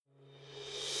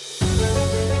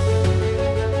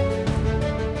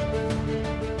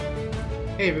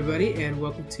Hey everybody, and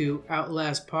welcome to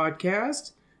Outlast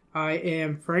Podcast. I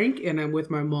am Frank, and I'm with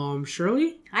my mom,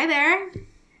 Shirley. Hi there.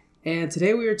 And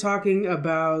today we are talking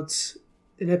about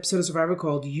an episode of Survivor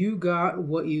called You Got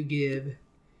What You Give.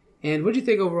 And what did you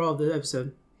think overall of the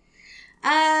episode?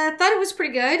 I thought it was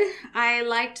pretty good. I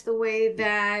liked the way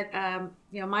that,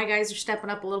 my guys are stepping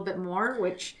up a little bit more,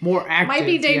 which more active, might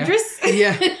be dangerous.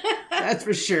 Yeah, that's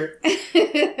for sure.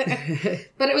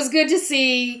 But it was good to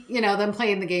see, them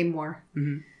playing the game more.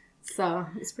 Mm-hmm. So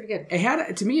it's pretty good.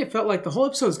 It felt like the whole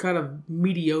episode was kind of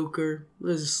mediocre. It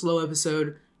was a slow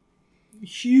episode.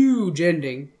 Huge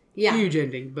ending. Yeah. Huge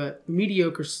ending, but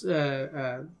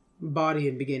mediocre body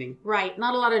and beginning. Right.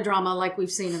 Not a lot of drama like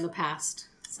we've seen in the past.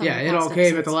 It all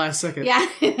came at the last second. Yeah.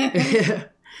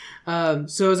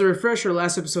 So as a refresher,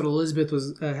 last episode Elizabeth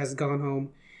has gone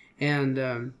home,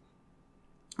 and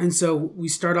so we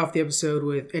start off the episode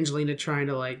with Angelina trying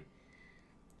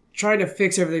to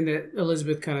fix everything that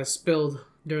Elizabeth kind of spilled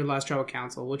during the last tribal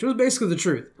council, which was basically the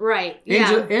truth. Right.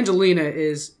 Yeah. Angelina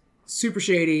is super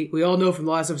shady. We all know from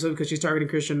the last episode because she's targeting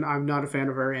Christian. I'm not a fan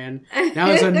of her, and now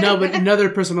there's another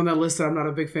person on that list that I'm not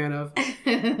a big fan of.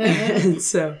 And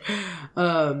so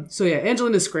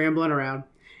Angelina's scrambling around,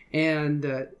 and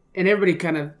everybody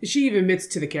she even admits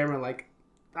to the camera like,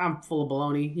 I'm full of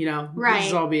baloney, Right. This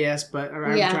is all BS, but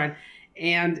I'm trying,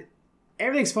 and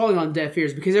everything's falling on deaf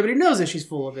ears because everybody knows that she's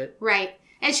full of it. Right.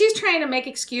 And she's trying to make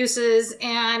excuses,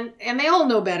 and they all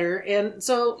know better, and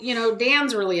so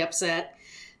Dan's really upset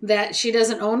that she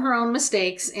doesn't own her own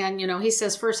mistakes. And, he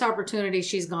says first opportunity,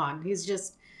 she's gone.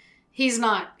 He's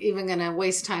not even going to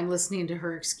waste time listening to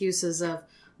her excuses of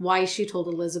why she told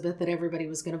Elizabeth that everybody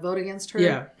was going to vote against her.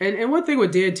 Yeah. And one thing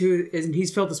with Dan, too, is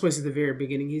he's felt this way since the very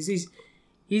beginning.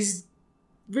 He's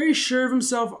very sure of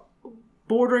himself,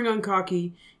 bordering on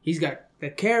cocky. He's got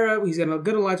the Kara. He's got a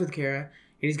good alliance with Kara. And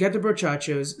he's got the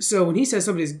Brochachos. So when he says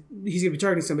he's going to be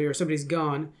targeting somebody or somebody's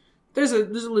gone, there's a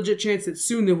legit chance that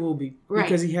soon there will be. Right.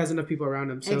 Because he has enough people around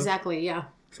him. So. Exactly, yeah.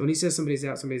 So when he says somebody's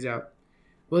out, somebody's out.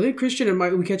 Well, then Christian and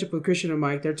Mike, we catch up with Christian and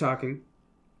Mike. They're talking.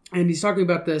 And he's talking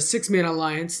about the 6-man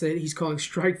alliance that he's calling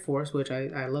Strike Force, which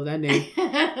I love that name.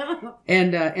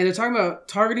 and they're talking about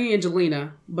targeting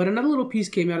Angelina. But another little piece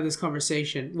came out of this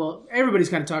conversation. Well, everybody's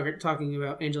kind of talking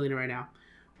about Angelina right now.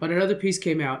 But another piece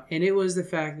came out. And it was the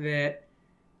fact that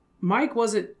Mike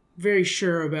wasn't very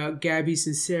sure about Gabby's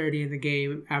sincerity in the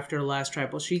game after the last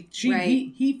tribal.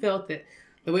 He felt that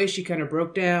the way she kind of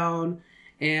broke down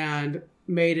and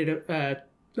made it a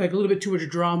little bit too much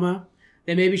drama,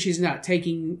 that maybe she's not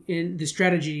taking in the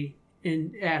strategy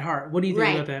at heart. What do you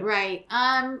think about that? Right.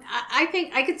 I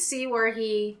think I could see where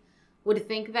he would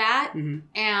think that, mm-hmm.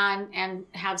 and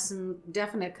have some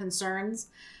definite concerns.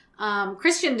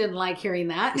 Christian didn't like hearing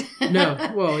that.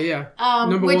 No. Well, yeah.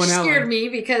 Which scared me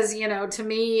because, to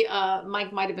me,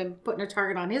 Mike might have been putting a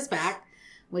target on his back,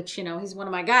 which, he's one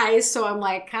of my guys. So I'm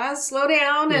like, kind of slow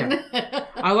down. Yeah. And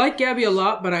I like Gabby a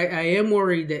lot, but I am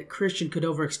worried that Christian could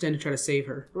overextend and try to save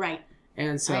her. Right.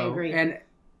 And so, I agree. And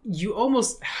you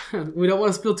almost, we don't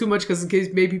want to spill too much because in case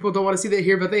maybe people don't want to see that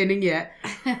here about the ending yet.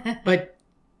 But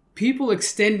people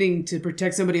extending to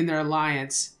protect somebody in their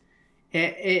alliance,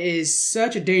 it is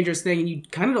such a dangerous thing, and you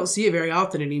kind of don't see it very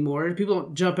often anymore. People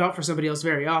don't jump out for somebody else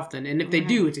very often, and if they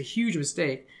do, it's a huge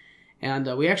mistake. And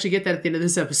we actually get that at the end of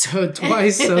this episode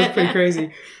twice, so it's pretty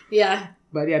crazy. Yeah.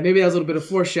 But yeah, maybe that was a little bit of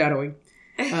foreshadowing.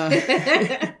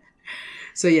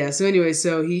 So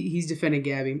he's defending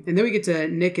Gabby. And then we get to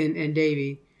Nick and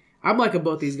Davey. I'm liking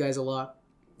both these guys a lot.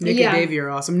 Nick and Davey are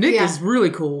awesome. Nick is really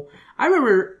cool. I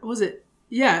remember,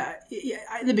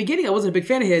 in the beginning I wasn't a big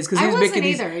fan of his because he was making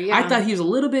these. I thought he was a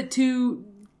little bit too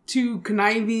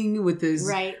conniving with his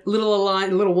little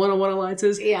one-on-one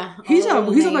alliances. Yeah. He's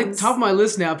on like top of my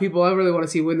list now. People I really want to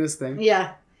see win this thing.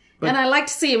 Yeah. And I like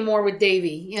to see him more with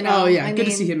Davey, Oh yeah, good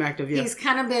to see him active, yeah. He's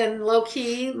kind of been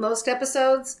low-key most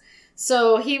episodes.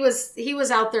 So he was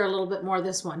out there a little bit more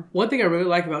this one. One thing I really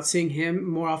like about seeing him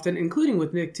more often, including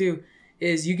with Nick too,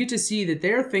 is you get to see that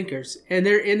they're thinkers and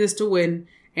they're in this to win,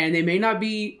 and they may not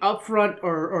be up front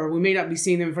or we may not be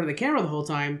seeing them in front of the camera the whole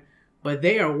time, but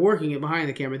they are working it behind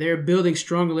the camera. They're building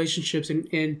strong relationships,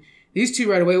 and these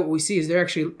two right away, what we see is they're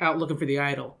actually out looking for the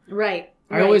idol. Right.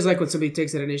 I always like when somebody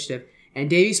takes that initiative. And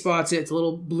Davey spots it. It's a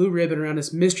little blue ribbon around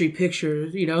this mystery picture.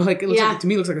 Like it looks like, to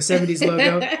me, it looks like a 70s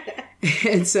logo.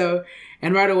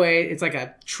 And right away, it's like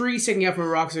a tree sticking out from a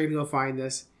rock, so they're going to go find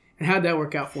this. And how'd that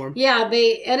work out for them? Yeah,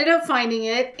 they ended up finding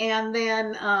it, and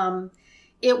then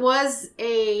it was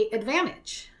a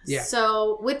advantage. Yeah.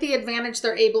 So with the advantage,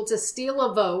 they're able to steal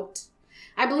a vote.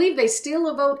 I believe they steal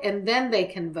a vote, and then they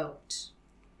can vote.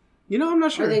 I'm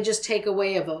not sure. Or they just take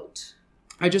away a vote.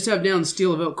 I just have down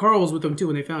Steel of Oak. Carl was with them too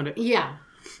when they found it. Yeah.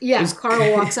 Yeah,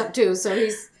 Carl walks up too, so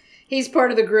he's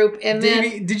part of the group. And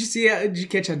Davey, then... did you see, did you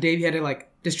catch how Davey had to like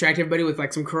distract everybody with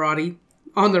like some karate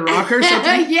on the rock or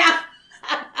something? Yeah.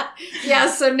 Yeah,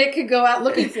 so Nick could go out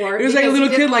looking for it. It was like a little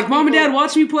kid like, Mom and Dad,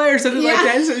 watch me play or something like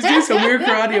that. So it was doing some weird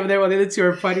karate over there while the other two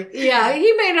are fighting. Yeah,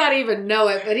 he may not even know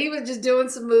it, but he was just doing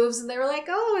some moves and they were like,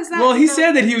 oh, is that... Well, he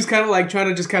said that he was kind of like trying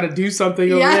to just kind of do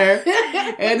something over there.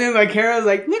 And then like Kara was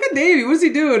like, look at Davey, what's he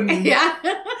doing? Yeah.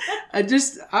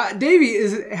 Davey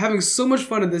is having so much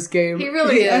fun in this game. He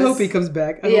really is. I hope he comes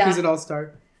back. I hope he's an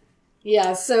all-star.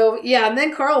 Yeah, so, and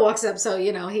then Carl walks up, so,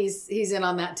 he's in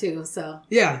on that too, so.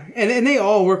 Yeah, and they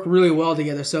all work really well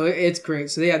together, so it's great.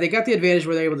 So, yeah, they got the advantage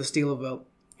where they're able to steal a vote.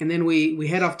 And then we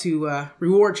head off to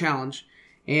Reward Challenge.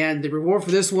 And the reward for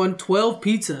this one, 12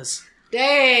 pizzas.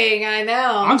 Dang, I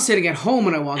know. I'm sitting at home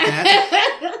when I want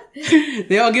that.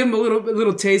 They all give him a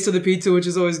little taste of the pizza, which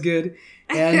is always good.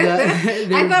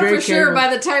 And I thought for sure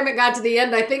by the time it got to the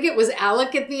end, I think it was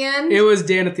Alec at the end. It was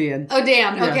Dan at the end. Oh,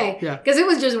 Dan. Okay. Yeah. Because it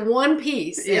was just one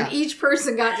piece. And each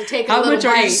person got to take a little bite. How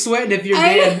much are you sweating if you're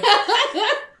Dan?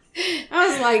 I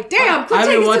was like, damn, quit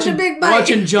taking such a big bite.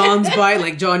 Watching John's bite.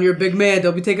 Like, John, you're a big man.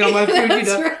 Don't be taking all my food.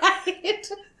 That's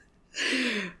right.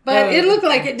 But it looked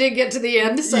like it did get to the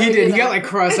end. So, he did. He got like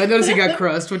crust. I noticed he got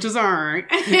crust, which is all right.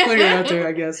 When you're out there,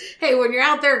 I guess. Hey, when you're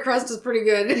out there, crust is pretty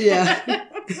good. Yeah.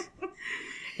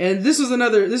 And this was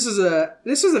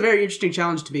a very interesting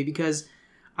challenge to me because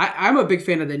I'm a big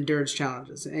fan of the endurance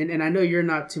challenges, and I know you're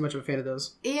not too much of a fan of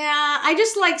those. Yeah, I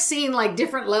just like seeing like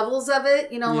different levels of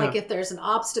it. Like if there's an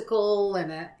obstacle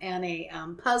and a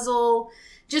puzzle,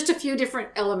 just a few different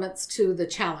elements to the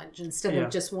challenge instead of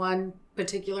just one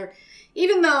particular.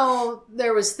 Even though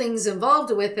there was things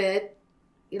involved with it,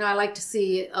 I like to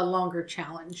see a longer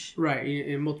challenge. Right,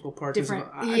 in multiple parts. Different,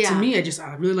 To me,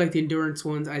 I really like the endurance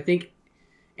ones. I think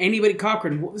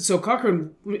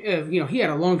Cochran, he had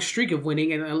a long streak of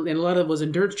winning, and a lot of it was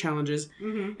endurance challenges.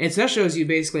 Mm-hmm. And so that shows you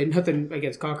basically nothing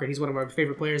against Cochran. He's one of our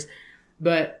favorite players.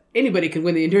 But anybody can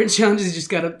win the endurance challenges. You just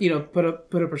got to, put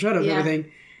up or shut up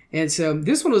everything. And so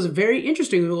this one was a very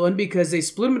interesting one because they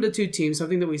split them into two teams,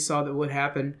 something that we saw that would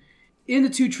happen. In the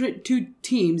two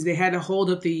teams, they had to hold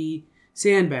up the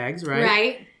sandbags, right?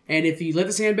 Right. And if you let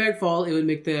the sandbag fall, it would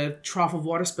make the trough of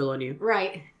water spill on you.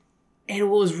 Right. And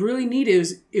what was really neat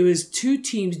is it was two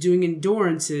teams doing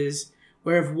endurances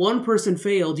where if one person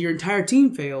failed, your entire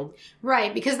team failed.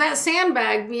 Right, because that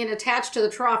sandbag being attached to the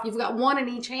trough, you've got one in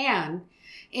each hand.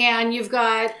 And you've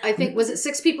got, I think, was it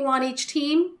 6 people on each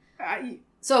team?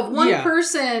 So if one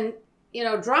person,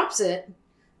 drops it,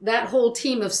 that whole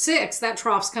team of 6, that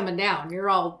trough's coming down. You're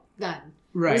all done.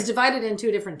 Right. It was divided in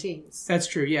 2 different teams. That's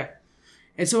true, yeah.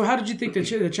 And so how did you think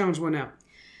the challenge went out?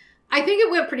 I think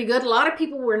it went pretty good. A lot of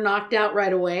people were knocked out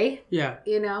right away. Yeah.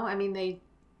 They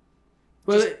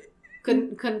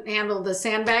couldn't handle the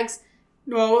sandbags.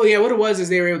 Well, yeah, what it was is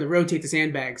they were able to rotate the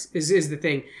sandbags is the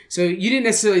thing. So you didn't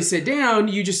necessarily sit down,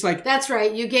 you just like... That's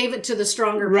right, you gave it to the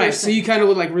stronger person. Right, so you kind of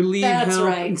would like relieve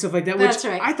help and stuff like that, which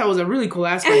I thought was a really cool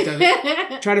aspect of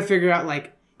it. Trying to figure out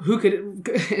like who could...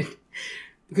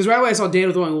 Because right away I saw Dan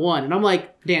with only one, and I'm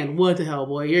like, Dan, what the hell,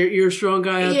 boy? You're a strong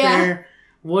guy out there.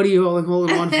 What are you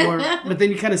holding one for? But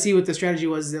then you kind of see what the strategy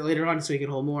was later on so he could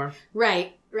hold more.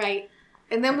 Right.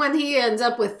 And then when he ends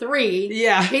up with 3,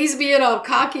 he's being all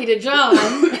cocky to John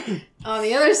on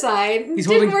the other side.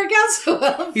 Didn't work out so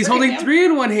well. He's holding 3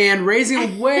 in one hand, raising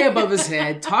them way above his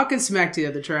head, talking smack to the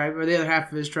other tribe, or the other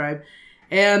half of his tribe.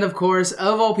 And of course,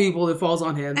 of all people, it falls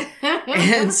on him.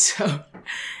 And so,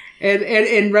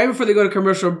 and right before they go to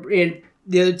commercial, and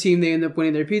the other team, they end up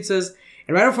winning their pizzas.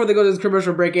 And right before they go to the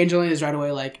commercial break, Angelina's right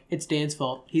away like, it's Dan's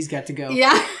fault. He's got to go. Yeah.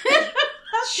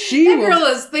 That girl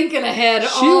is thinking ahead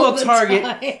all the time. She will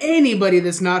target anybody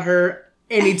that's not her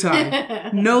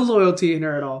anytime. No loyalty in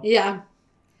her at all. Yeah.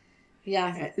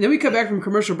 And then we come back from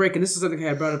commercial break, and this is something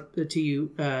I brought up to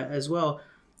you as well.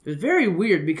 It's very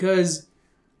weird because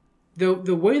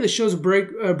the way the shows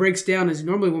breaks down is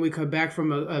normally when we come back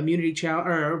from a immunity challenge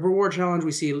or a reward challenge,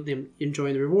 we see them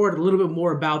enjoying the reward, a little bit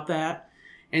more about that.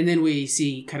 And then we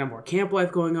see kind of more camp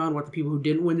life going on, what the people who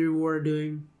didn't win the reward are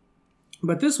doing.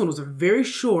 But this one was a very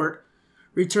short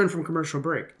return from commercial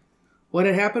break. What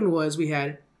had happened was we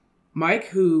had Mike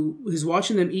who was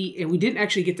watching them eat, and we didn't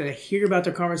actually get to hear about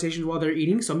their conversations while they're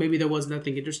eating, so maybe there was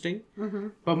nothing interesting. Mm-hmm.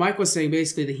 But Mike was saying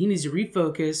basically that he needs to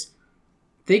refocus,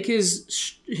 think his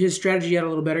strategy out a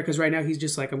little better, because right now he's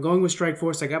just like, I'm going with Strike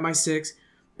Force, I got my 6.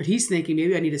 But he's thinking,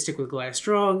 maybe I need to stick with Goliath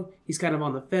Strong. He's kind of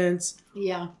on the fence.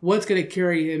 Yeah. What's going to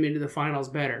carry him into the finals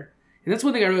better? And that's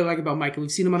one thing I really like about Mike, and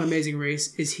we've seen him on Amazing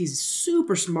Race, is he's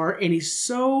super smart, and he's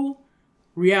so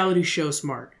reality show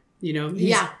smart. You know,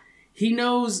 Yeah. He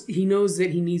knows that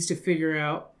he needs to figure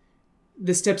out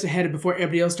the steps ahead before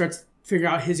everybody else starts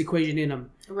figuring out his equation in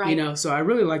him. Right. You know, so I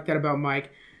really like that about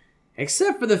Mike.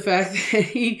 Except for the fact that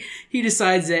he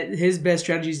decides that his best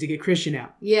strategy is to get Christian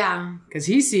out. Yeah. Because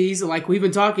he sees, like we've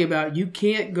been talking about, you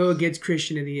can't go against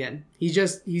Christian in the end. He's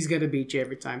going to beat you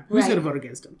every time. Who's going to vote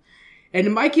against him?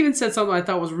 And Mike even said something I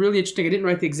thought was really interesting. I didn't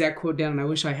write the exact quote down, and I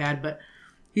wish I had, but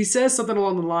he says something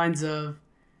along the lines of,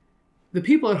 the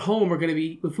people at home are going to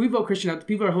be, if we vote Christian out, the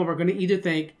people at home are going to either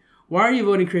think, why are you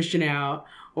voting Christian out?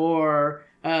 Or,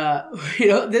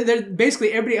 they're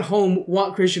basically everybody at home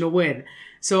want Christian to win.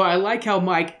 So I like how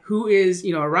Mike, who is,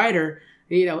 a writer,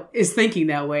 is thinking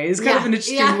that way. It's kind of an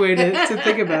interesting way to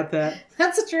think about that.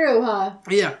 That's true, huh?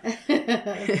 Yeah.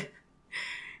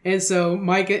 And so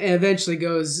Mike eventually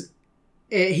goes,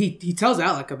 he tells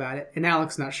Alec about it, and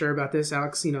Alec's not sure about this.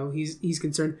 Alec's, he's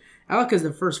concerned. Alec is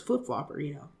the first flip-flopper,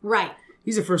 Right.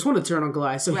 He's the first one to turn on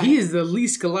Goliath. So he is the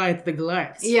least Goliath of the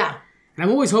Goliaths. Yeah. And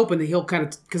I'm always hoping that he'll kind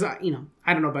of, because I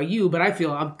don't know about you, but I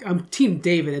feel I'm Team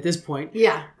David at this point.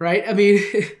 Yeah. Right? I mean,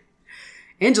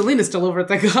 Angelina's still over at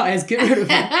the Goliath. Get rid of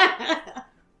him.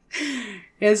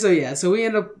 And so we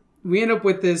end up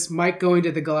with this Mike going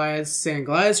to the Goliath, saying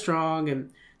Goliath's strong,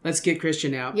 and let's get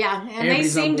Christian out. Yeah, and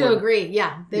Everybody's they seem to agree.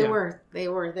 Yeah, they Yeah.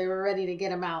 were ready to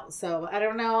get him out. So I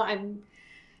don't know. I'm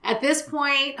at this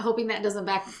point hoping that doesn't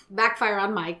backfire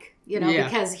on Mike.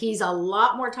 Because he's a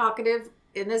lot more talkative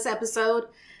in this episode.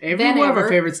 Every one of our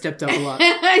favorites stepped up a lot.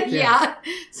 Yeah.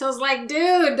 So it's like,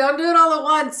 dude, don't do it all at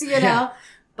once, Yeah.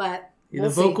 But the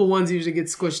vocal ones usually get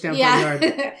squished down pretty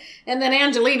hard. And then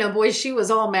Angelina, boy, she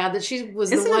was all mad that she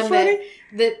was Isn't the it one funny?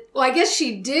 that I guess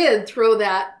she did throw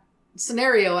that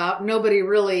scenario out. Nobody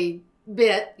really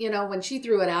bit, when she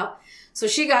threw it out. So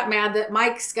she got mad that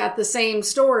Mike's got the same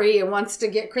story and wants to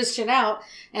get Christian out,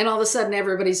 and all of a sudden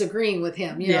everybody's agreeing with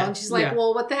him, know? And she's like,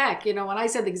 well, what the heck? When I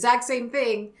said the exact same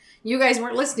thing, you guys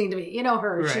weren't listening to me. You know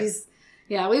her. Right.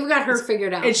 We've got her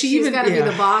figured out. And she's got to be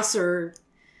the boss or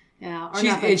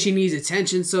nothing. And she needs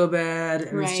attention so bad.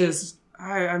 And Right. it's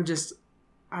just,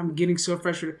 I'm getting so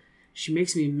frustrated. She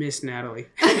makes me miss Natalie.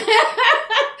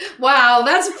 Wow,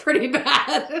 that's pretty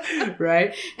bad.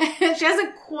 Right? She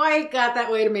hasn't quite got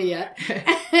that way to me yet.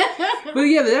 But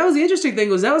yeah, that was the interesting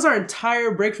thing, that was our entire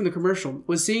break from the commercial,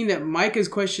 was seeing that Mike is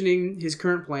questioning his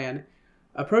current plan,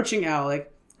 approaching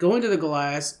Alec, going to the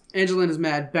Goliath, Angelina's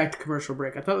mad, back to commercial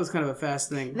break. I thought it was kind of a fast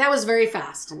thing. That was very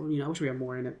fast. I wish we had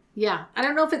more in it. Yeah. I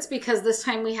don't know if it's because this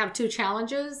time we have 2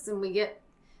 challenges and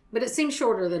but it seems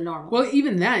shorter than normal. Well,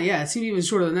 even that, it seemed even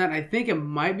shorter than that. I think it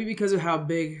might be because of how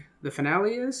big the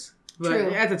finale is. But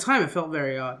True. At the time, it felt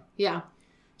very odd. Yeah.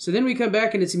 So then we come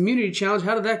back and it's immunity challenge.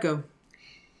 How did that go?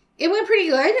 It went pretty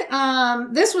good.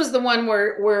 This was the one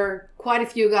where quite a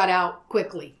few got out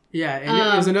quickly. Yeah, and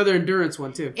it was another endurance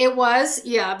one too. It was,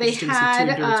 yeah. They Interesting to see 2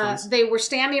 endurance ones. they were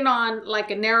standing on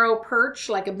like a narrow perch,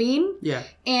 like a beam. Yeah.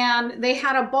 And they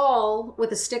had a ball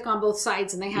with a stick on both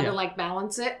sides and they had to like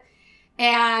balance it.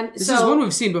 And this is one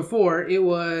we've seen before. It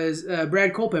was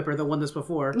Brad Culpepper that won this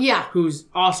before. Yeah. Who's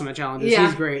awesome at challenges. Yeah,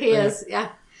 He's great. He is,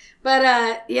 yeah. But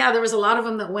there was a lot of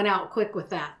them that went out quick with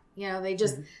that. They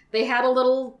just they had a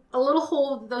little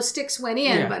hole those sticks went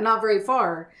in, but not very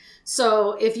far.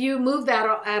 So if you move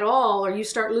that at all, or you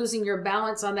start losing your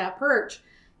balance on that perch,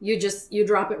 you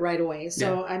drop it right away.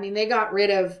 So I mean, they got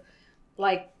rid of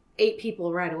like 8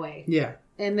 people right away. Yeah.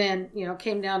 And then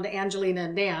came down to Angelina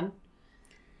and Dan.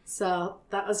 So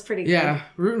that was pretty good. Yeah,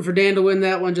 rooting for Dan to win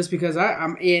that one just because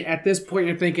I'm at this point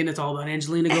you're thinking it's all about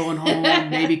Angelina going home.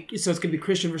 Maybe so it's gonna be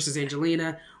Christian versus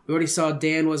Angelina. We already saw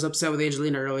Dan was upset with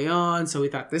Angelina early on, so we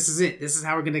thought this is it. This is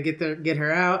how we're gonna get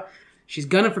her out. She's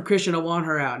gunning for Christian. I want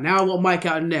her out. Now I want Mike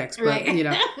out next. But Right. you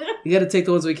got to take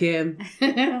the ones we can.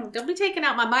 Don't be taking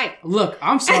out my mic. Look,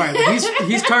 I'm sorry, but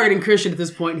he's targeting Christian at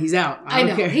this point and he's out. I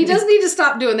know. Care. He does need to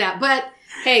stop doing that. But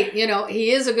hey,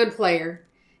 he is a good player.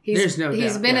 There's no doubt.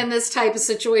 He's been in this type of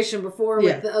situation before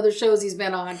with the other shows he's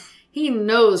been on. He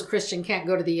knows Christian can't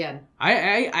go to the end.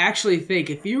 I actually think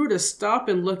if you were to stop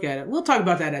and look at it, we'll talk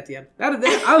about that at the end. I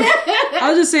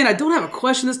was just saying I don't have a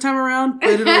question this time around,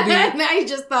 but it'll be... Now you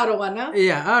just thought of one, huh?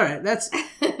 Yeah, all right. That's...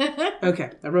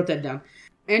 Okay, I wrote that down.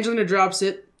 Angelina drops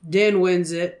it. Dan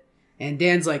wins it. And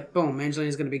Dan's like, boom,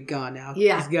 Angelina's going to be gone now.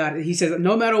 Yeah. He's got it. He says,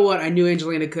 no matter what, I knew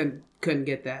Angelina couldn't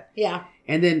get that. Yeah.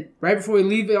 And then right before we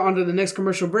leave on to the next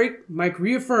commercial break, Mike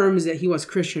reaffirms that he wants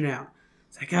Christian out.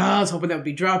 It's like, I was hoping that would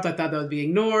be dropped. I thought that would be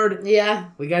ignored. Yeah.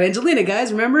 We got Angelina,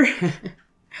 guys, remember?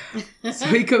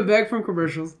 So we come back from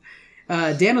commercials.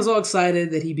 Dan was all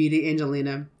excited that he beat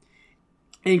Angelina.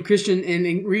 And Christian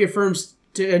and reaffirms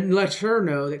to let her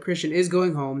know that Christian is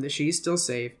going home, that she's still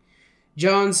safe.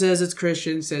 John says it's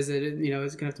Christian, says that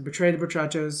it's going to have to betray the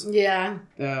Brachachos. Yeah.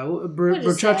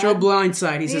 Brachacho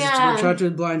blindside. He says it's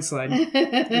Brachacho blindside.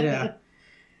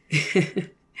 Yeah.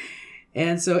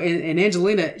 And so, and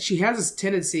Angelina, she has this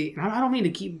tendency, and I don't mean to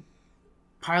keep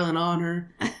piling on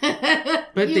her,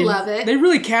 but you love it. They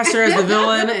really cast her as the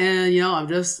villain, and I'm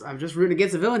just rooting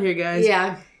against the villain here, guys.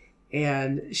 Yeah.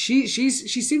 And she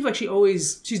seems like she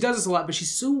does this a lot, but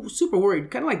she's super worried,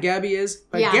 kind of like Gabby is.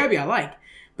 Like Gabby, I like,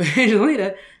 but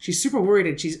Angelina, she's super worried,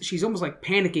 and she's almost like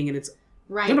panicking, and it's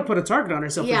gonna put a target on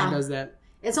herself when she does that.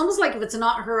 It's almost like if it's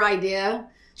not her idea,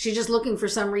 she's just looking for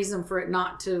some reason for it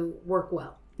not to work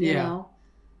well. You know?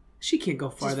 She can't go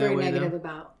far she's that way, very negative though.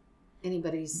 about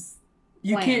anybody's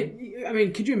You plan. can't, I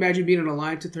mean, could you imagine being in an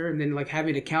alliance with her and then, like,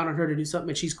 having to count on her to do something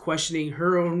and she's questioning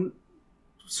her own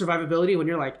survivability when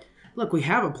you're like, look, we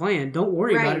have a plan. Don't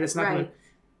worry about it. It's not going to...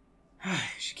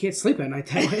 She can't sleep at night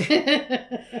that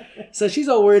way. So she's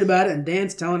all worried about it, and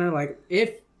Dan's telling her, like,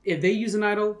 if they use an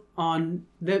idol on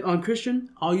Christian,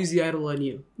 I'll use the idol on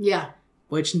you. Yeah.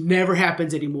 Which never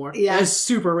happens anymore. Yeah. It's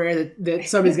super rare that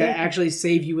somebody's going to actually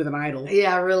save you with an idol.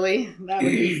 Yeah, really? That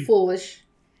would be foolish.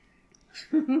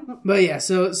 But yeah,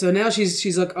 so now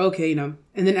she's like, okay, and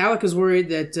then Alec is worried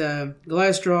that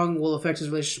Goliath Strong will affect his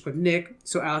relationship with Nick,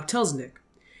 so Alec tells Nick.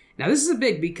 Now this is a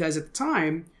big, because at the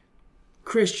time,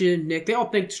 Christian, Nick, they all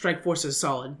think Strike Force is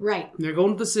solid. Right. And they're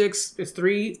going with the 6. It's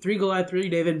 3 Goliath, 3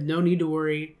 David, no need to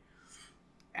worry.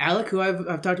 Alec, who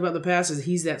I've talked about in the past,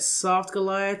 he's that soft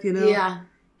Goliath, Yeah.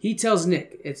 He tells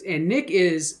Nick, and Nick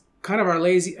is kind of our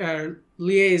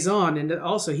liaison, and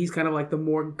also he's kind of like the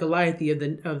more Goliathy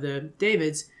of the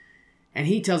Davids, and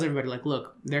he tells everybody, like,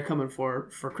 look, they're coming for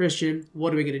Christian.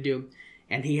 What are we gonna do?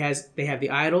 And they have the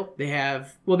idol.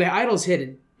 The idol's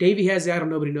hidden. Davey has the idol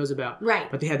nobody knows about. Right.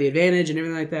 But they have the advantage and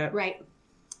everything like that. Right.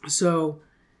 So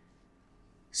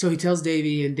he tells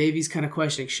Davey, and Davey's kind of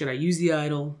questioning, should I use the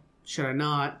idol? Should I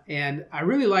not? And I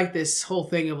really like this whole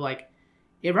thing of, like,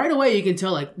 right away you can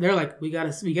tell, like, they're like, we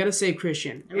gotta save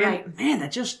Christian. Right. And, man,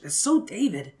 that's so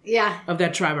David. Yeah. Of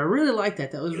that tribe. I really like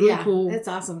that. That was really cool. That's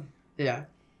awesome. Yeah.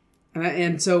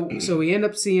 And so we end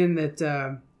up seeing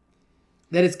that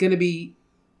it's gonna be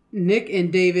Nick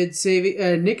and Davey to save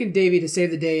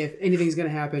the day if anything's gonna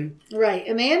happen. Right.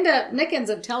 And Nick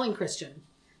ends up telling Christian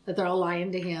that they're all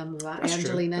lying to him about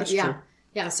Angelina. That's true.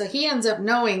 Yeah. So he ends up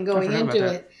knowing going into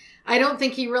it. I don't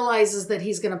think he realizes that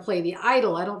he's going to play the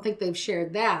idol. I don't think they've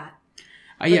shared that.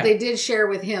 But they did share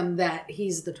with him that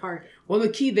he's the target. Well, the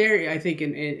key there, I think,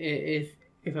 and if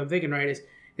I'm thinking right,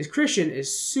 is Christian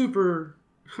is super...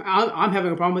 I'm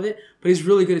having a problem with it, but he's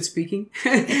really good at speaking.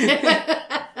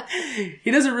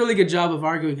 He does a really good job of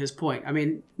arguing his point. I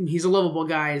mean, he's a lovable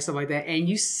guy and stuff like that. And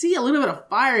you see a little bit of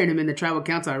fire in him in the tribal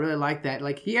council. I really like that.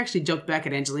 Like, he actually jumped back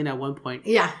at Angelina at one point.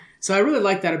 Yeah. So I really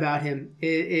like that about him,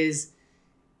 is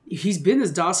he's been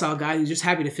this docile guy who's just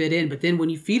happy to fit in. But then when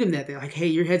you feed him that, they're like, hey,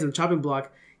 your head's on the chopping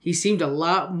block. He seemed a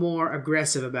lot more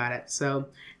aggressive about it. So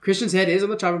Christian's head is on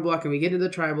the chopping block, and we get into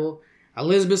the tribal.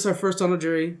 Elizabeth's our first on the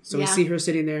jury, so we see her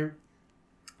sitting there.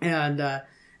 And,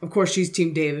 of course, she's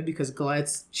Team David because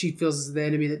Goliath, she feels is the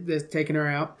enemy that's taking her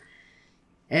out.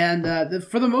 And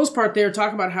for the most part, they're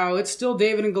talking about how it's still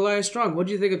David and Goliath strong. What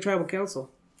do you think of tribal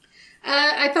council?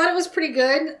 I thought it was pretty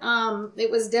good. There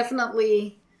was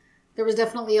definitely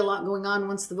a lot going on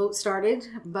once the vote started,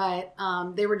 but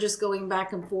they were just going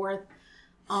back and forth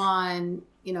on,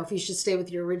 if you should stay with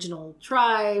your original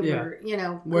tribe or,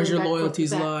 where's your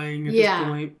loyalties lying at this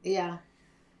point. Yeah.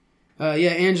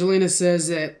 Angelina says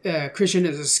that Christian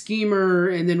is a schemer,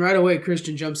 and then right away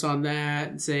Christian jumps on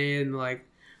that, saying, like,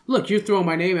 look, you're throwing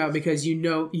my name out because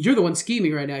you're the one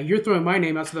scheming right now. You're throwing my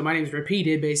name out so that my name's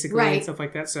repeated, basically, and stuff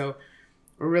like that. So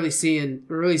we're really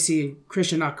seeing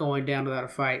Christian not going down without a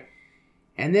fight.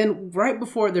 And then right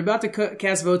before they're about to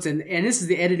cast votes, and this is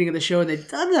the editing of the show, and they've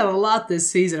done that a lot this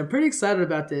season. I'm pretty excited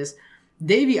about this.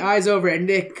 Davey eyes over at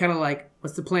Nick, kind of like,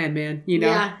 what's the plan, man?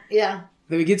 Yeah.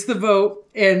 Then he gets the vote,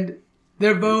 and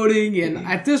they're voting, and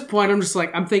at this point,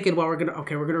 I'm thinking, well, we're gonna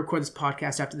record this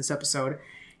podcast after this episode,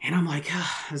 and I'm like,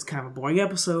 this is kind of a boring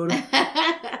episode.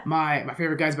 My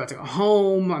favorite guy's about to go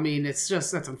home. I mean, that's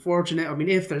unfortunate. I mean,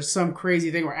 if there's some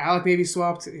crazy thing where Alec maybe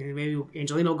swapped, maybe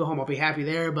Angelina will go home, I'll be happy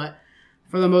there, but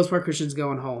for the most part, Christian's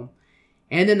going home.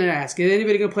 And then they ask, is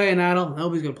anybody gonna play an idol?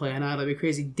 Nobody's gonna play an idol. It'd be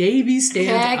crazy. Davey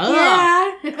stands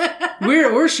up. Yeah.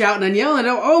 We're shouting and yelling.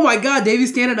 Oh my God, Davey's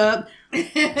standing up.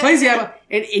 Plays the idol,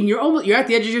 and you're at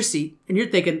the edge of your seat, and you're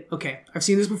thinking, okay, I've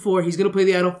seen this before. He's gonna play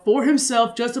the idol for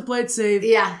himself just to play it safe.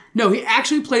 Yeah. No, he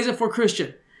actually plays it for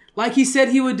Christian. like he said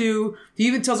he would do. He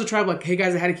even tells the tribe, like, hey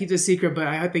guys, I had to keep this secret, but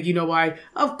I think you know why.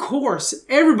 Of course.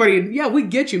 Everybody, yeah, we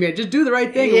get you, man. Just do the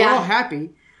right thing. Yeah. We're all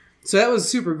happy. So that was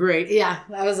super great. Yeah,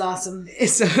 that was awesome.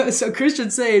 So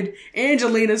Christian saved.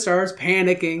 Angelina starts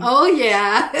panicking. Oh,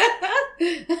 yeah.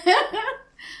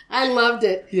 I loved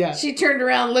it. Yeah. She turned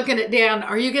around looking at Dan.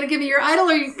 Are you going to give me your idol?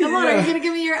 Are you going to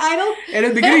give me your idol? And at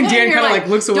the beginning, Dan kind of like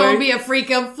looks away. Don't be a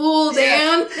freaking fool,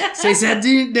 Dan. Say that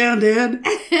down, Dan.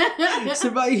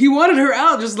 So, he wanted her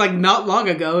out just like not long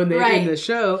ago in the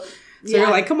show. So they're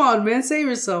like, come on, man, save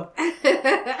yourself.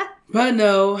 But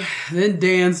no, then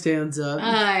Dan stands up.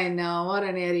 I know, what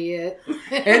an idiot.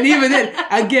 And even then,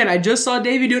 again, I just saw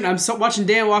Davey do it. And I'm watching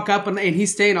Dan walk up and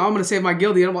he's saying, oh, I'm going to save my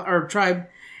guilty or tribe.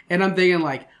 And I'm thinking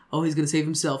like, oh, he's going to save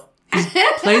himself.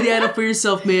 Play the idol for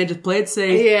yourself, man. Just play it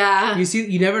safe. Yeah.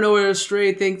 You never know where a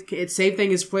stray thing, same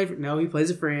thing is played for. No, he plays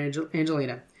it for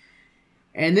Angelina.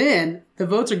 And then the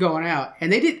votes are going out. And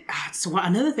they did, so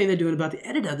another thing they're doing about the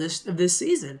edit of this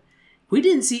season. We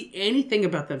didn't see anything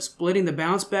about them splitting the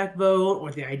bounce back vote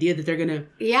or the idea that they're going to...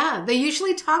 Yeah, they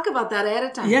usually talk about that ahead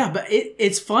of time. Yeah, but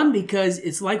it's fun because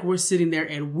it's like we're sitting there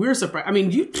and we're surprised. I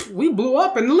mean, we blew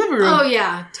up in the living room. Oh,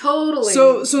 yeah, totally.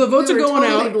 So the votes are going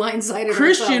totally out. Blindsided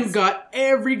Christian ourselves. got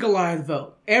every Goliath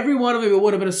vote. Every one of them, it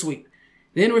would have been a sweep.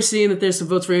 Then we're seeing that there's some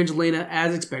votes for Angelina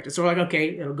as expected. So we're like,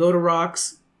 okay, it'll go to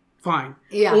Rox. Fine.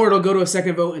 Yeah. Or it'll go to a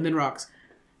second vote and then Rox.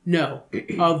 No.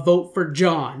 A vote for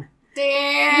John.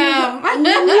 Damn.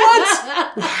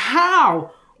 What?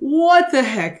 How? What the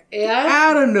heck? Yeah.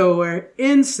 Out of nowhere.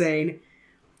 Insane.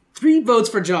 3 votes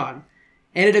for John.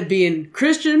 Ended up being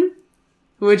Christian,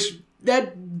 which,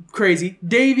 that crazy.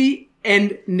 Davey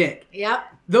and Nick. Yep.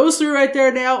 Those 3 right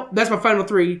there now, that's my final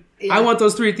 3. Yeah. I want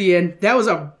those 3 at the end. That was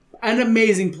an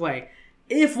amazing play.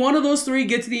 If one of those 3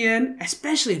 get to the end,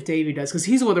 especially if Davey does, because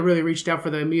he's the one that really reached out for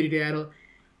the immunity idol.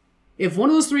 If one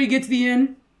of those 3 get to the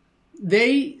end,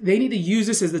 they need to use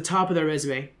this as the top of their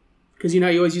resume. Because, you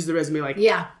always use the resume like,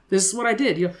 yeah, this is what I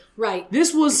did. Right.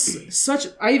 This was such,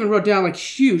 I even wrote down like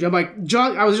huge. I'm like,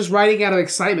 John, I was just writing out of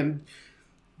excitement.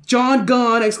 John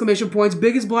gone, exclamation points.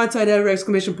 Biggest blindside ever,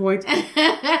 exclamation points.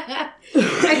 I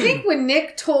think when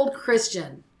Nick told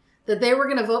Christian that they were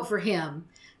going to vote for him,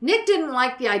 Nick didn't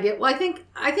like the idea. Well,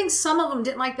 I think some of them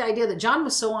didn't like the idea that John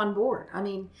was so on board. I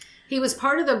mean, he was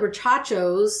part of the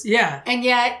Brachachos. Yeah. And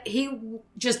yet he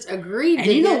just agreed and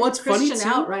to you know get what's Christian funny too?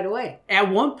 out right away. At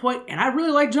one point, and I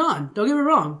really like John, don't get me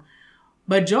wrong,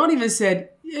 but John even said,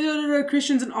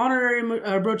 Christian's an honorary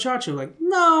Brachacho. Like,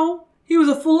 no, he was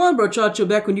a full-on Brachacho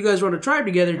back when you guys were on a tribe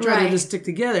together trying to just stick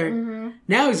together. Mm-hmm.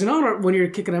 Now he's an honor when you're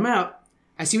kicking him out.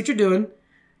 I see what you're doing.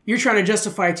 You're trying to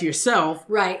justify it to yourself.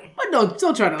 Right. But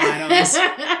don't try to lie to us.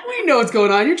 We know what's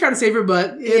going on. You're trying to save her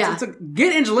butt.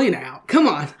 Get Angelina out. Come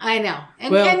on. I know.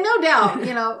 And no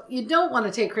doubt, you don't want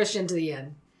to take Christian to the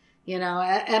end. And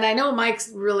I know Mike's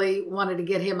really wanted to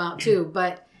get him out too,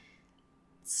 but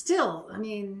still, I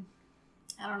mean,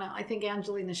 I don't know. I think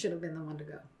Angelina should have been the one to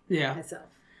go. Yeah. Myself.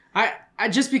 I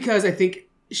just because I think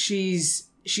she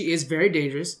is very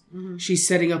dangerous. Mm-hmm. She's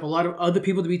setting up a lot of other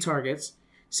people to be targets.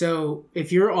 So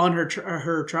if you're on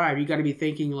her tribe, you got to be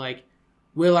thinking like,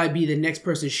 will I be the next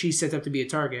person she sets up to be a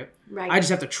target? Right. I just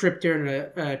have to trip during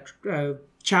a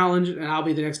challenge and I'll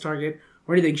be the next target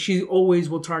or anything. She always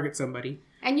will target somebody.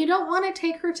 And you don't want to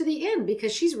take her to the end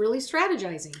because she's really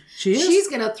strategizing. She is. She's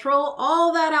going to throw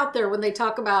all that out there when they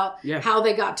talk about how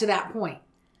they got to that point.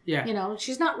 Yeah.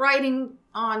 She's not riding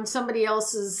on somebody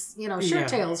else's, shirt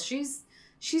tails.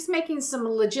 She's making some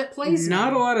legit plays.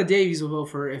 Not a lot of Davies will vote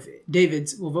for her. If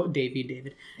Davids will vote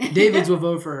Davids will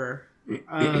vote for her.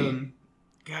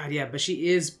 God, yeah, but she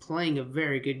is playing a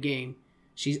very good game.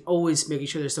 She's always making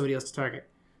sure there's somebody else to target.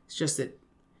 It's just that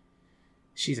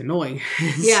she's annoying.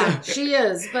 Yeah, she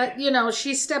is. But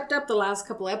she stepped up the last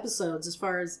couple episodes as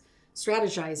far as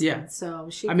strategizing. Yeah.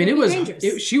 So she. I mean,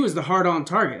 she was the hard-on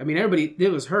target. I mean,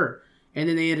 it was her, and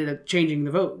then they ended up changing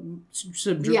the vote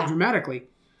so dramatically.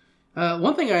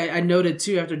 One thing I noted,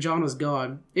 too, after John was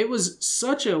gone, it was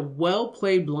such a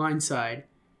well-played blindside.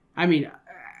 I mean,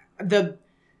 the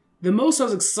most I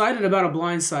was excited about a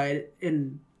blindside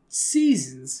in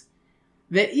seasons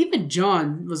that even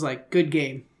John was like, good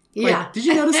game. Yeah. Did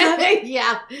you notice that?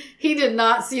 Yeah. He did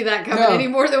not see that coming any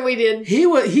more than we did.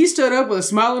 He stood up with a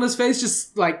smile on his face,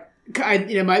 just like,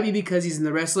 it might be because he's in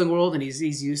the wrestling world and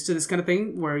he's used to this kind of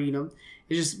thing where,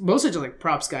 it's just mostly just like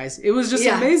props guys. It was just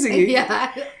amazing.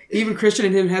 Yeah. Even Christian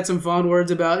and him had some fond words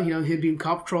about, him being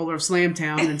comptroller of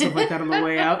Slamtown and stuff like that on the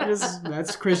way out.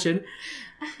 That's Christian.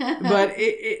 But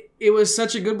it was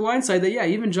such a good blindside that,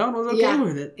 even John was okay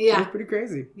with it. Yeah. It was pretty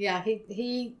crazy. Yeah.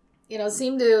 He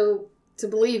seemed to to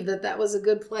believe that was a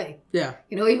good play. Yeah.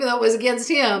 Even though it was against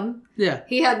him, yeah,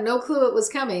 he had no clue it was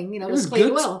coming. It was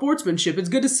good well. Sportsmanship. It's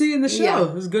good to see in the show. Yeah.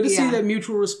 It was good to see that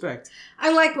mutual respect.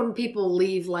 I like when people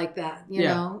leave like that, you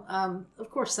know. Of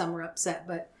course, some were upset,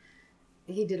 but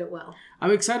he did it well.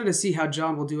 I'm excited to see how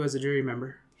John will do as a jury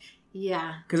member.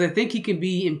 Yeah. Because I think he can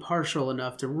be impartial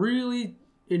enough to really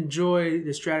enjoy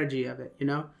the strategy of it,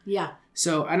 Yeah.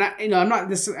 So, and I'm not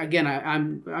this again.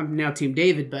 I'm now Team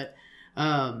David, but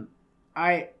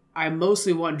I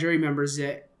mostly want jury members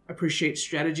that appreciate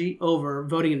strategy over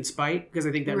voting in spite, because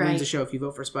I think that ruins the show if you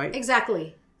vote for spite.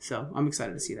 Exactly. So I'm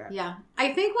excited to see that. Yeah.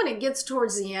 I think when it gets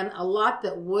towards the end, a lot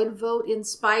that would vote in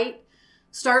spite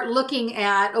start looking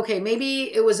at, okay,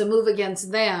 maybe it was a move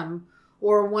against them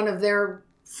or one of their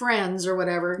friends or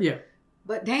whatever. Yeah.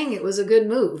 But dang, it was a good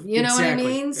move. You know what I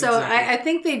mean? So Exactly. I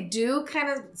think they do kind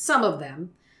of, some of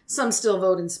them, some still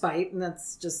vote in spite, and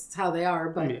that's just how they are.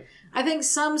 But I think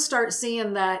some start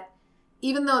seeing that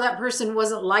even though that person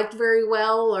wasn't liked very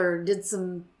well or did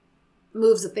some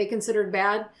moves that they considered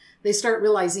bad, they start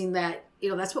realizing that,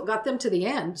 that's what got them to the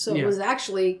end. So it was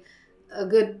actually a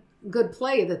good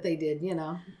play that they did,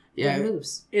 Yeah. Good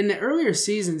moves. In the earlier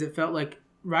seasons, it felt like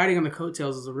riding on the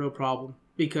coattails is a real problem,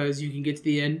 because you can get to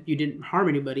the end, you didn't harm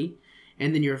anybody,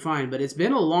 and then you're fine. But it's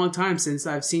been a long time since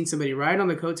I've seen somebody ride on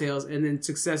the coattails and then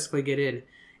successfully get in.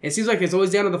 It seems like it's always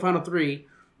down to the final three.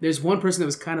 There's one person that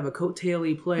was kind of a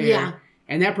coattaily player,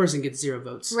 and that person gets 0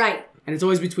 votes. Right. And it's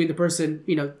always between the person,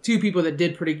 2 people that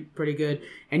did pretty good,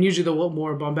 and usually the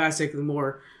more bombastic, the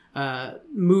more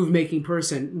move-making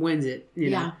person wins it.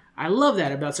 You know? I love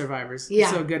that about Survivors. Yeah.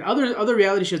 It's so good. Other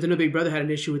reality shows, I know Big Brother had an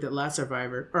issue with it last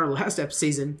Survivor, or last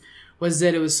season, was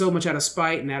that it was so much out of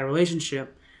spite and out of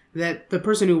relationship that the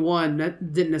person who won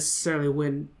didn't necessarily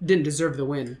win, didn't deserve the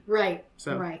win. Right.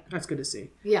 So that's good to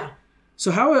see. Yeah. So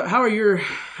how are your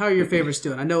favorites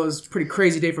doing? I know it was a pretty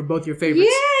crazy day for both your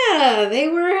favorites. Yeah, they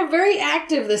were very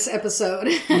active this episode.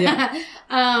 Yeah.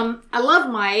 I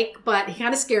love Mike, but he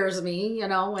kind of scares me,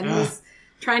 when he's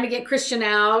trying to get Christian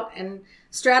out and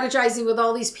strategizing with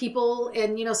all these people.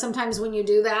 And, sometimes when you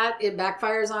do that, it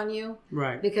backfires on you.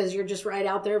 Right. Because you're just right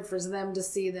out there for them to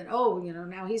see that,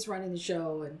 now he's running the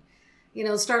show.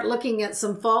 And, start looking at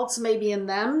some faults maybe in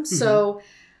them. Mm-hmm. So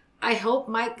I hope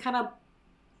Mike kind of,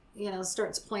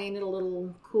 starts playing it a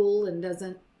little cool and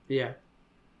doesn't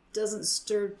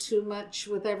stir too much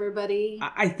with everybody.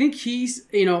 I think he's,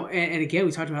 and again,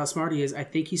 we talked about how smart he is. I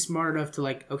think he's smart enough to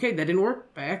okay, that didn't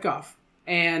work, back off.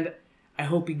 And I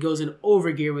hope he goes in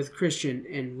overgear with Christian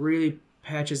and really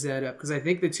patches that up. Because I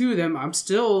think the two of them, I'm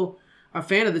still a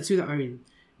fan of the two.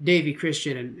 Davey,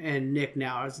 Christian, and Nick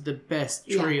now is the best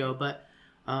trio, but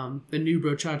the new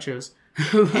brochachos.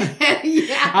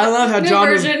 I love how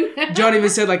John even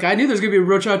said, I knew there was going to be a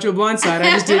brochacho blindside.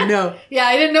 I just didn't know. Yeah,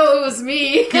 I didn't know it was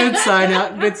me. Good side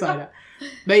out.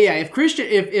 But yeah,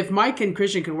 if Mike and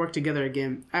Christian can work together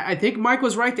again, I think Mike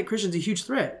was right that Christian's a huge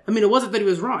threat. I mean, it wasn't that he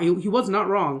was wrong. He was not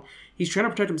wrong. He's trying to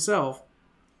protect himself.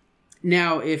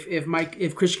 Now,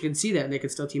 if Christian can see that and they can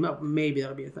still team up, maybe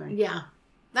that'll be a thing. Yeah.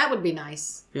 That would be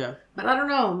nice. Yeah. But I don't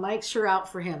know. Mike's sure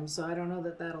out for him, so I don't know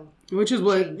that'll Which is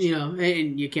what, change.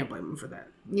 And you can't blame him for that.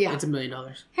 Yeah. It's $1 million.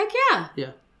 Heck yeah.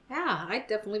 Yeah. Yeah, I'd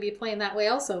definitely be playing that way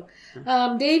also.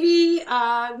 Davey, he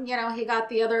got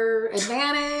the other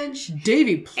advantage.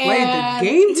 Davey played the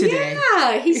game today.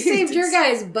 Yeah, he saved your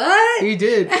guy's butt. He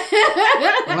did.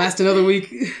 Last another week.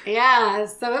 Yeah,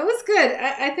 so it was good.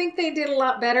 I think they did a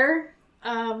lot better.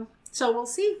 So we'll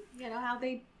see, how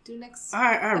they do next.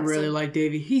 I really like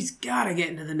Davey. He's got to get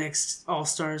into the next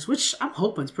All-Stars, which I'm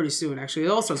hoping is pretty soon, actually.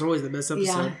 The All-Stars are always the best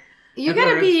episode. Yeah. You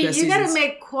gotta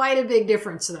make quite a big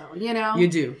difference though, You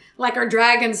do. Like our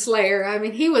Dragon Slayer. I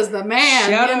mean, he was the man.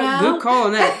 Shout out, good call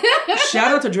on that.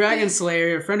 Shout out to Dragon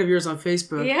Slayer, a friend of yours on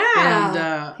Facebook.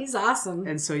 Yeah. And he's awesome.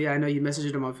 And so I know you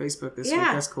messaged him on Facebook this week.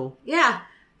 That's cool. Yeah.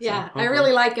 Yeah. So, I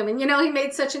really like him. And he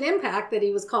made such an impact that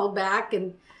he was called back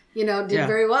and did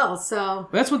very well. So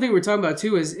that's one thing we're talking about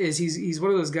too. Is he's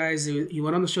one of those guys who he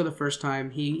went on the show the first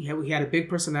time. He had a big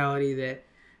personality that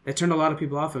turned a lot of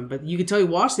people off him. But you could tell he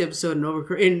watched the episode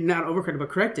and not overcorrected, but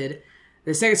corrected.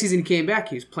 The second season he came back,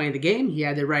 he was playing the game. He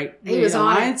had the right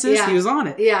alliances. Yeah. He was on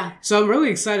it. Yeah. So I'm really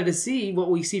excited to see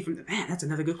what we see from... Man, that's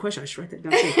another good question. I should write that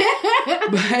down too.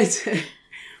 But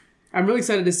I'm really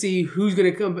excited to see who's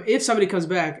going to come. If somebody comes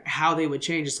back, how they would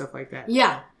change and stuff like that.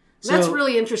 Yeah. That's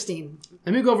really interesting.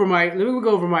 Let me go over my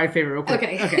favorite real quick.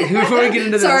 Okay. Before we get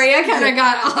into this. Sorry, I kind of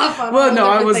got off on Well, no,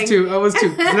 I was two.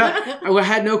 I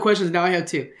had no questions. Now I have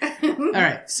 2. All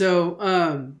right.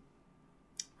 So,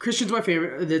 Christian's my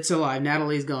favorite that's alive.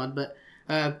 Natalie's gone. But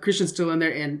Christian's still in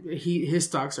there, and his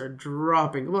stocks are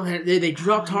dropping. Well, they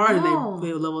dropped hard and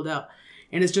they leveled out.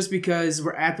 And it's just because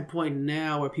we're at the point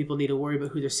now where people need to worry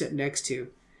about who they're sitting next to.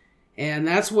 And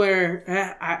that's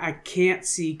where I can't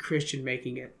see Christian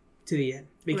making it to the end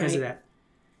because of that.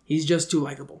 He's just too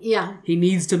likable. Yeah. He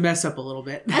needs to mess up a little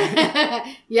bit.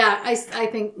 Yeah, I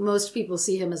think most people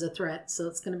see him as a threat, so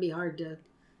it's going to be hard to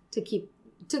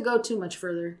go too much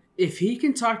further. If he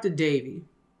can talk to Davey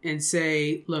and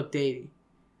say, look, Davey,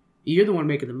 you're the one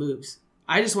making the moves.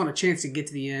 I just want a chance to get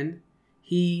to the end.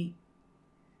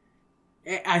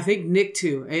 I think Nick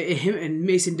too, him and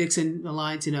Mason Dixon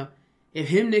alliance, if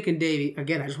him, Nick, and Davey,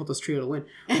 again, I just want this trio to win.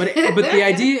 But the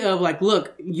idea of like,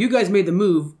 look, you guys made the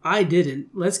move, I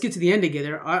didn't. Let's get to the end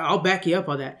together. I'll back you up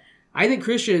on that. I think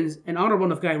Christian's an honorable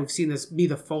enough guy. We've seen this be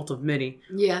the fault of many.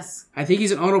 Yes. I think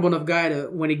he's an honorable enough guy to,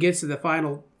 when he gets to the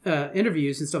final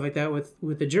interviews and stuff like that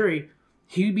with the jury,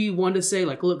 he'd be one to say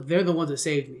like, look, they're the ones that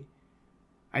saved me.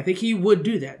 I think he would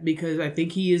do that because I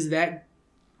think he is that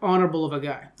honorable of a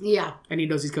guy. Yeah. And he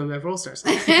knows he's coming back for All-Stars.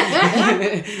 We're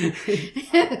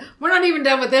not even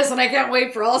done with this, and I can't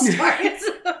wait for All-Stars.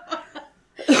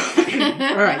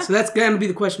 All right, so that's going to be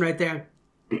the question right there.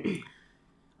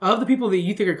 Of the people that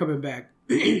you think are coming back,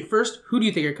 first, who do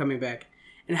you think are coming back?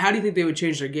 And how do you think they would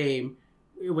change their game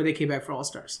when they came back for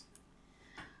All-Stars?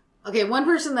 Okay, one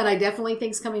person that I definitely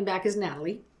think is coming back is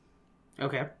Natalie.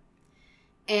 Okay.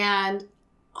 And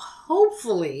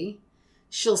hopefully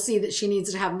she'll see that she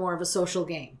needs to have more of a social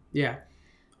game. Yeah.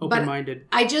 Open-minded.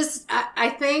 But I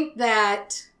think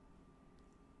that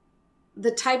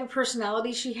the type of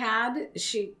personality she had,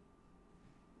 she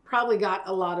probably got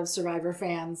a lot of Survivor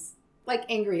fans like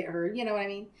angry at her. You know what I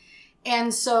mean?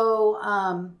 And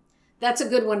so that's a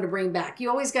good one to bring back. You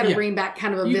always got to bring back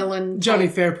kind of a villain. Johnny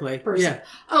Fairplay. Person. Yeah.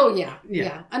 Oh,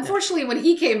 yeah. Unfortunately, when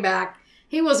he came back,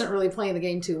 he wasn't really playing the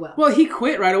game too well. Well, he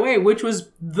quit right away, which was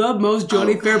the most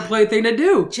Johnny Fairplay thing to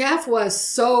do. Jeff was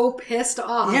so pissed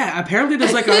off. Yeah, apparently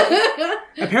there's like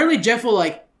apparently Jeff will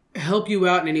like help you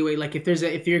out in any way. Like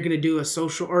if you're gonna do a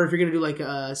social or if you're gonna do like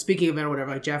a speaking event or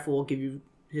whatever, like Jeff will give you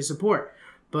his support.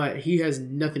 But he has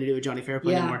nothing to do with Johnny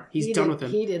Fairplay anymore. He's done with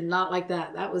him. He did not like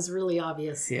that. That was really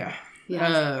obvious. Yeah.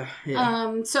 Yeah.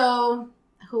 So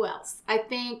who else? I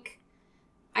think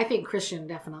Christian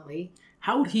definitely.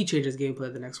 How would he change his gameplay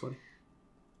at the next one?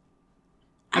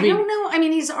 I don't know. I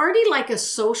mean, he's already like a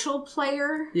social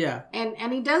player. Yeah.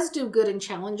 And he does do good in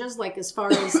challenges, like as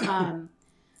far as, the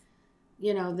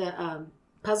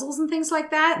puzzles and things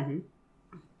like that. Mm-hmm.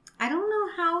 I don't know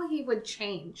how he would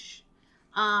change.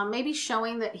 Maybe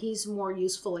showing that he's more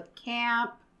useful at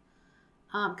camp.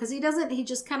 Because he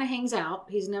just kind of hangs out.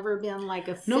 He's never been like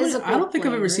a physical I don't think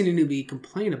player. I've ever seen a newbie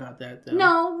complain about that, though.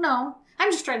 No.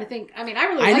 I'm just trying to think. I mean, I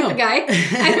really like the guy.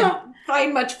 I don't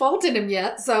find much fault in him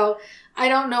yet, so I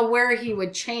don't know where he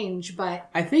would change, but...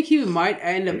 I think he might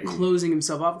end up closing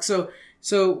himself off.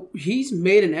 So he's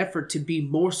made an effort to be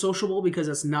more sociable because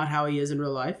that's not how he is in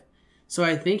real life. So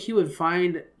I think he would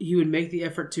make the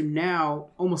effort to now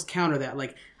almost counter that.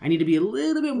 Like, I need to be a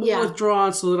little bit more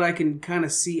withdrawn so that I can kind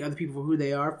of see other people for who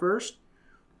they are first.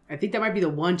 I think that might be the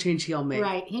one change he'll make.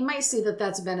 Right. He might see that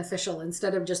that's beneficial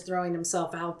instead of just throwing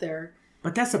himself out there.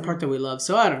 But that's the part that we love,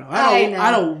 so I don't know. I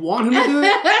don't want him to do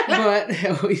it, but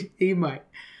he might.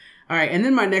 All right, and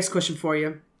then my next question for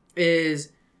you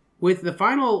is, with the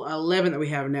final 11 that we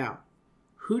have now,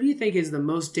 who do you think is the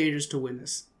most dangerous to win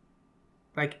this?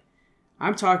 Like,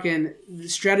 I'm talking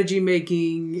strategy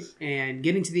making and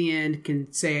getting to the end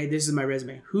can say, this is my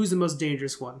resume. Who's the most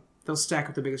dangerous one? They'll stack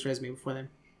up the biggest resume before then.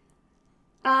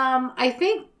 I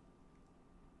think...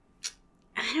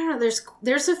 I don't know.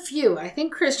 There's a few. I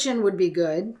think Christian would be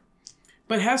good.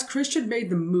 But has Christian made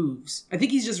the moves? I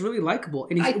think he's just really likable,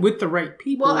 and he's with the right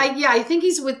people. Well, I think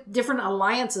he's with different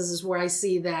alliances is where I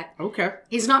see that. Okay.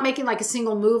 He's not making like a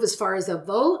single move as far as a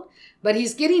vote, but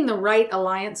he's getting the right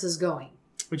alliances going.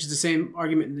 Which is the same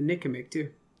argument that Nick can make, too.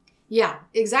 Yeah,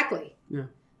 exactly. Yeah.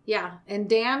 Yeah, and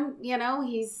Dan,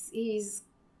 he's...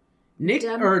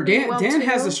 Dan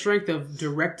has the strength of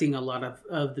directing a lot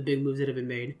of the big moves that have been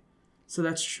made. So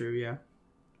that's true, yeah.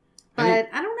 But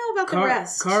I don't know about the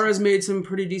rest. Kara's made some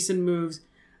pretty decent moves.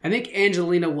 I think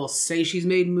Angelina will say she's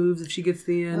made moves if she gets to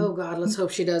the end. Oh, God, let's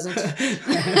hope she doesn't.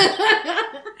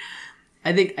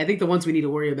 I think the ones we need to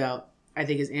worry about, I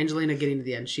think, is Angelina getting to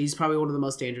the end. She's probably one of the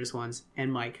most dangerous ones.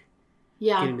 And Mike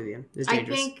getting to the end is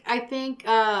dangerous. I think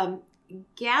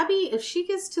Gabby, if she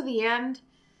gets to the end,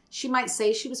 she might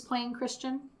say she was playing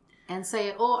Christian and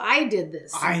say, oh, I did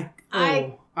this. I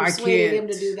persuaded him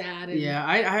to do that. And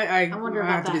I wonder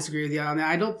about have to disagree with you on that.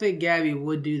 I don't think Gabby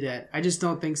would do that. I just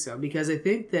don't think so. Because I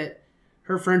think that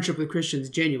her friendship with Christian is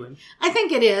genuine. I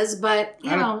think it is, but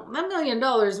you know, $1 million,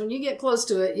 when you get close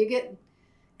to it, you get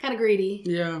kind of greedy.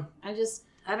 Yeah.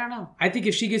 I don't know. I think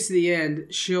if she gets to the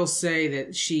end, she'll say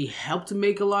that she helped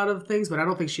make a lot of things, but I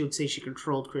don't think she would say she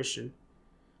controlled Christian.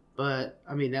 But,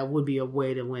 I mean, that would be a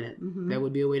way to win it. Mm-hmm. That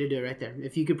would be a way to do it right there.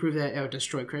 If you could prove that, it would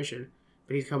destroy Christian.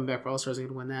 But he's coming back for All-Stars and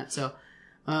going to win that. So,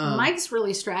 Mike's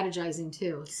really strategizing,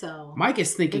 too. So Mike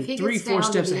is thinking 3-4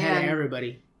 steps ahead of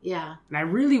everybody. Yeah. And I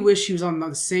really wish he was on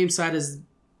the same side as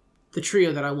the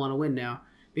trio that I want to win now.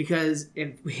 Because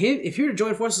if you're to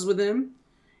join forces with him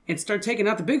and start taking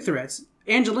out the big threats,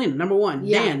 Angelina, number 1.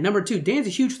 Yeah. Dan, number 2. Dan's a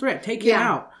huge threat. Take him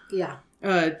out. Yeah.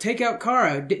 Take out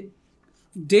Kara.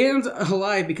 Dan's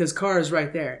alive because Kara's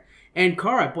right there. And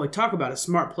Kara, boy, talk about a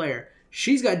smart player.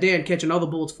 She's got Dan catching all the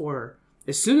bullets for her.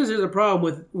 As soon as there's a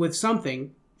problem with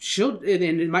something, and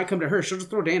it might come to her, she'll just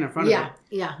throw Dan in front of her.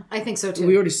 Yeah, I think so too.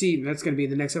 We already see that's going to be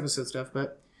the next episode stuff.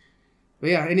 But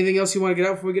yeah, anything else you want to get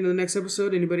out before we get into the next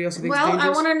episode? Anybody else you think is dangerous?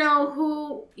 Well, I want to know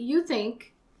who you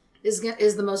think is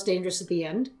the most dangerous at the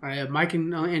end. I have Mike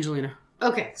and Angelina.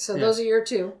 Okay, so those are your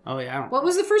 2. Oh, yeah. What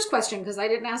was the first question? Because I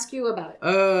didn't ask you about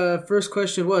it. First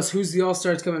question was, who's the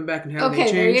All-Stars coming back and how do they change?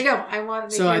 Okay, there you go. I wanted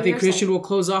to I think Christian will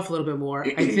close off a little bit more.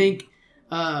 I think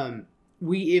I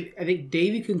think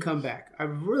Davey can come back. I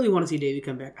really want to see Davey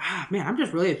come back. Man, I'm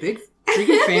just really a big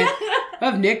freaking fan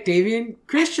of Nick, Davey, and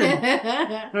Christian.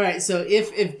 All right, so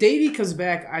if Davey comes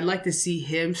back, I'd like to see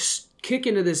him kick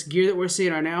into this gear that we're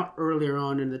seeing right now earlier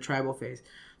on in the tribal phase.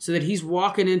 So that he's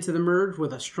walking into the merge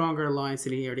with a stronger alliance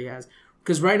than he already has.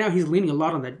 Because right now he's leaning a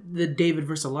lot on the David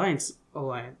versus Alliance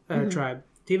tribe.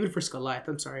 David versus Goliath,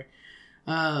 I'm sorry.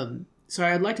 So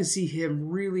I'd like to see him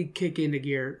really kick into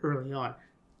gear early on.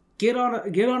 Get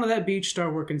onto that beach,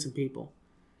 start working some people.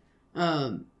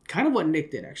 Kind of what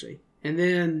Nick did, actually. And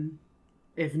then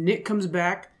if Nick comes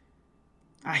back,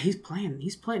 Nick's playing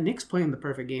the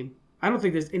perfect game. I don't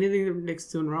think there's anything that Nick's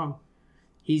doing wrong.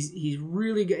 He's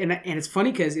really good. And it's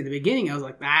funny because in the beginning I was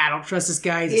like, I don't trust this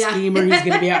guy. He's a schemer. He's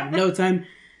going to be out in no time.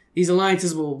 These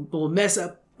alliances will mess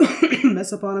up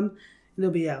on him and they'll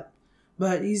be out.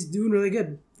 But he's doing really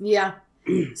good. Yeah.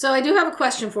 So I do have a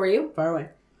question for you. Fire away.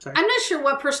 Sorry. I'm not sure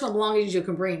what personal belongings you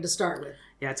can bring to start with.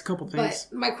 Yeah, it's a couple things.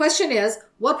 But my question is,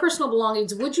 what personal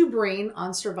belongings would you bring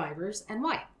on Survivors and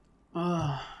why?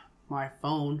 My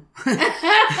phone.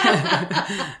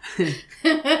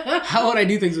 How would I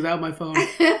do things without my phone?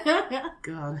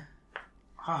 God.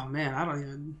 Oh, man,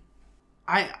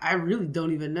 I really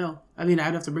don't even know. I mean,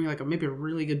 I'd have to bring maybe a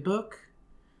really good book.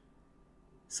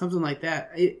 Something like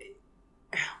that.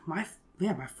 My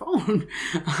phone.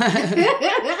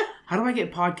 How do I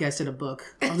get podcasts in a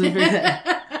book? I'll just bring that.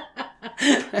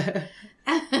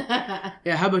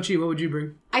 Yeah, how about you? What would you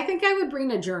bring? I think I would bring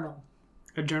a journal.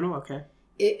 A journal? Okay.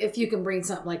 If you can bring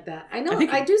something like that.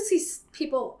 I do see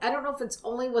people, I don't know if it's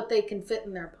only what they can fit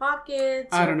in their pockets.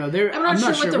 I don't know. I'm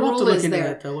not sure what the rule is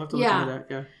there. We'll have to look into that,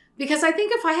 yeah. Because I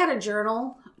think if I had a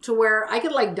journal to where I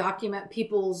could document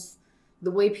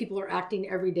the way people are acting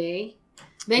every day,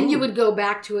 then you would go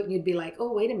back to it and you'd be like,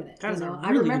 oh, wait a minute. I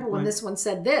remember when this one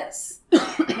said this.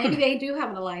 Maybe they do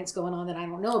have an alliance going on that I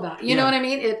don't know about. You know what I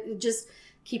mean? It just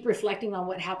keep reflecting on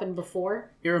what happened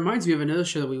before. It reminds me of another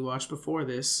show that we watched before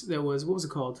this. That was, what was it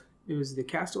called? It was The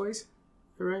Castaways,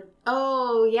 right?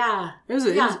 Oh, yeah. I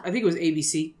think it was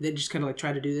ABC that just kind of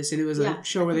tried to do this. And it was a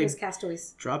show where they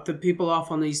Castaways. Dropped the people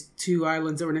off on these 2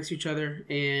 islands that were next to each other.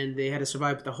 And they had to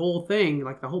survive. But the whole thing,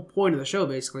 the whole point of the show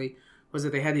basically, was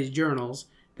that they had these journals.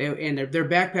 And their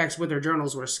backpacks with their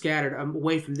journals were scattered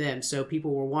away from them. So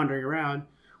people were wandering around,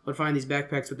 would find these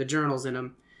backpacks with the journals in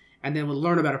them. And then would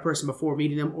learn about a person before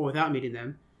meeting them or without meeting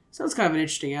them. So it's kind of an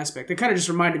interesting aspect. It kind of just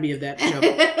reminded me of that show.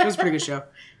 It was a pretty good show.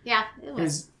 Yeah, it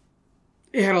was.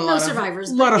 It had a lot of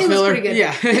survivors. A lot of filler. Was pretty good.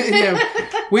 Yeah.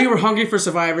 We were hungry for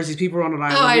survivors. These people were on an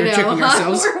island. Oh, we were checking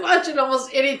ourselves. We're watching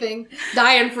almost anything,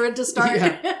 dying for it to start.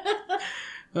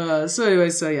 Yeah.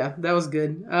 So yeah, that was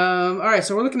good. All right,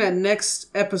 so we're looking at next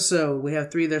episode. We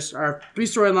have 3. There's our 3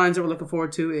 storylines that we're looking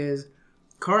forward to is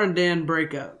Kara and Dan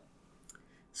breakup.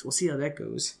 So we'll see how that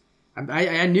goes.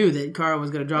 I knew that Kara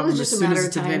was going to drop him as soon as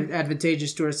it's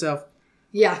advantageous to herself.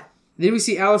 Yeah. Then we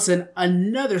see Allison,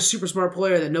 another super smart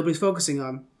player that nobody's focusing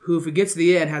on, who, if it gets to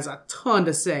the end, has a ton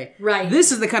to say. Right.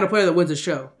 This is the kind of player that wins a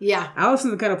show. Yeah.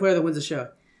 Allison's the kind of player that wins a show.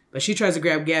 But she tries to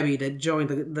grab Gabby to join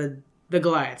the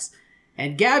Goliaths.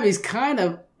 And Gabby's kind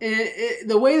of,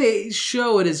 the way they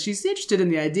show it is she's interested in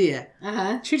the idea.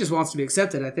 Uh-huh. She just wants to be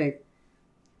accepted, I think.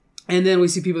 And then we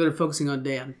see people that are focusing on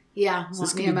Dan. Yeah, so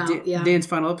this could be Dan's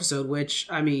final episode, which,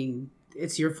 I mean,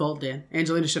 it's your fault, Dan.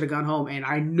 Angelina should have gone home, and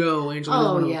I know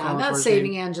Angelina would have called that for his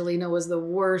saving name. Angelina was the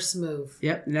worst move.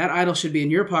 Yep, and that idol should be in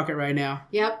your pocket right now.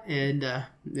 Yep. And,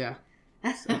 yeah.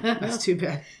 So, that's too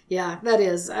bad. Yeah, that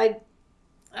is. I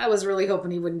was really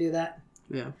hoping he wouldn't do that.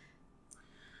 Yeah.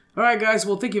 All right, guys.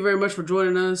 Well, thank you very much for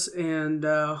joining us, and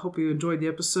hope you enjoyed the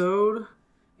episode.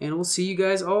 And we'll see you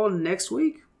guys all next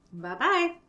week. Bye-bye.